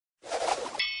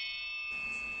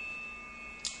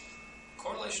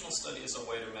relational study is a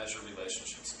way to measure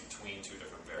relationships between two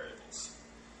different variables.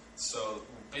 So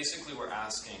basically we're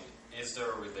asking, is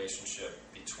there a relationship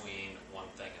between one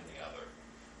thing and the other?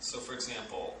 So for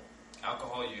example,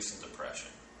 alcohol use and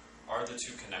depression. Are the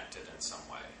two connected in some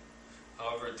way?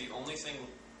 However, the only thing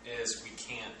is we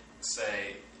can't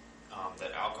say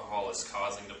that alcohol is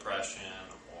causing depression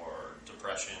or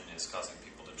depression is causing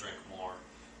people to drink more.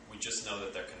 We just know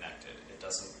that they're connected. It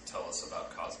doesn't tell us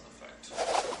about cause and effect.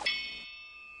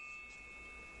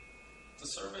 The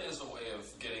survey is a way of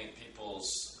getting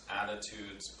people's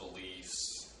attitudes,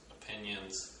 beliefs,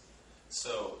 opinions.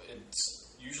 So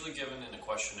it's usually given in a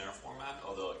questionnaire format,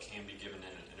 although it can be given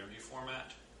in an interview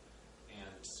format.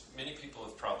 And many people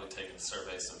have probably taken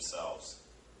surveys themselves.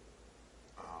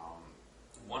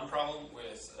 One problem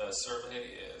with a survey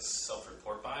is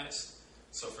self-report bias.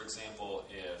 So for example,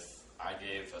 if I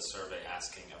gave a survey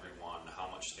asking everyone how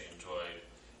much they enjoyed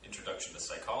Introduction to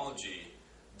Psychology,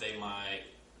 they might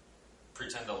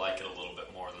pretend to like it a little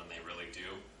bit more than they really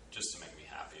do, just to make me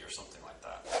happy or something like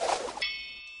that.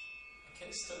 A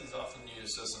case study is often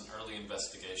used as an early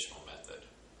investigational method.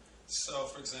 So,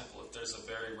 for example, if there's a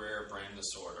very rare brain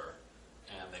disorder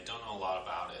and they don't know a lot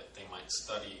about it, they might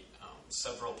study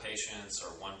several patients or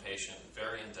one patient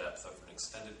very in depth over an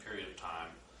extended period of time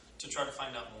to try to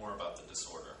find out more about the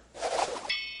disorder.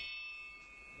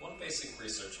 One basic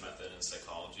research method in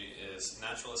psychology is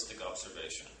naturalistic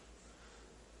observation.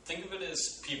 Think of it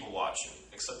as people watching,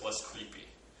 except less creepy.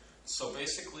 So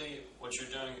basically, what you're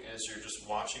doing is you're just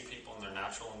watching people in their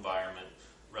natural environment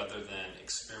rather than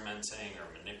experimenting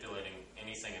or manipulating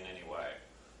anything in any way.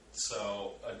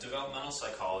 So a developmental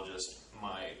psychologist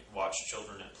might watch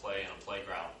children at play in a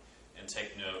playground and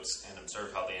take notes and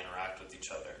observe how they interact with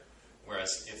each other.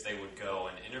 Whereas if they would go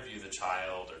and interview the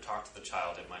child or talk to the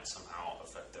child, it might somehow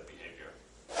affect their